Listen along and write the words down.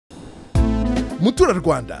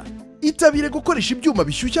Muturarwanda, itabire gukoresha ibyuma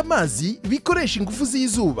bishyushya amazi bikoresha ingufu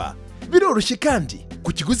z'izuba. Biroroshye kandi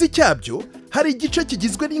ku kiguzi cyabyo hari igice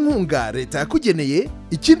kigizwe n'inkunga leta yakugeneye,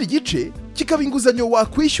 ikindi gice kikaba inguzanyo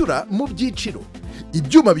wakwishyura mu byiciro.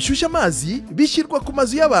 Ibyuma bishyushya amazi bishyirwa ku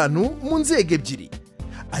mazu y'abantu mu nzego ebyiri: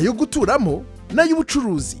 ayo guturamo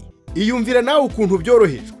n'ay'ubucuruzi. Iyumvira nawe ukuntu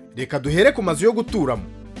byorohejwe. Reka duhere ku mazu yo guturamo.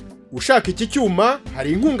 Ushaka iki cyuma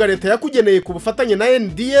hari inkunga leta yakugeneye ku bufatanye na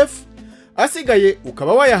NDF, asigaye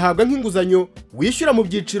ukaba wayahabwa nk'inguzanyo wishyura mu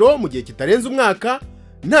byiciro mu gihe kitarenze umwaka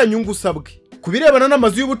nta nyungu usabwe. Ku birebana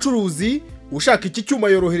n'amazu y'ubucuruzi, ushaka iki cyuma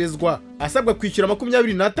yoroherezwa asabwa kwishyura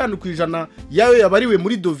 25% yayo yabariwe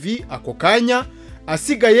muri dovi ako kanya,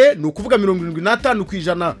 asigaye ni ukuvuga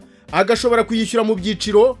 75% agashobora kuyishyura mu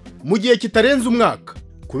byiciro mu gihe kitarenze umwaka.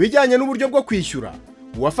 Ku bijyanye n'uburyo bwo kwishyura,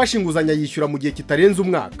 uwafashe inguzanyo yishyura mu gihe kitarenze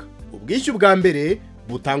umwaka. Ubwishyu bwa mbere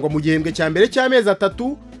butangwa mu gihembwe cya mbere cy'amezi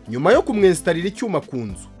 3 nyuma yo kumwenstarira icyuma ku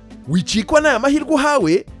nzu. Wicikwa n'aya mahirwe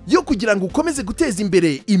uhawe yo kugira ngo ukomeze guteza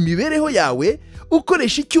imbere imibereho yawe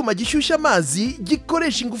ukoresha icyuma gishyushya amazi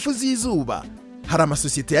gikoresha ingufu z'izuba. Hari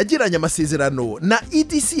amasosiyete yagiranye amasezerano na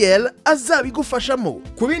Edcl azabigufashamo.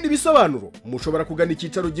 Ku bindi bisobanuro mushobora kugana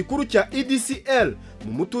icyicaro gikuru cya Edcl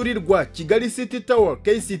mu muturirwa Kigali City Tower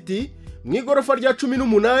KCT mu igorofa rya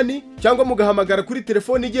 18, cyangwa mugahamagara kuri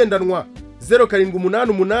telefoni igendanwa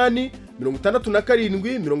 0788 67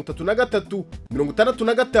 33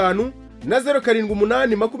 65 na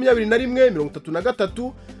 0788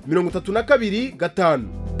 21 33 5.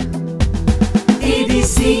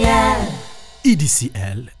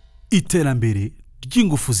 Edcl, iterambere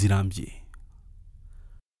ry'ingufu zirambye.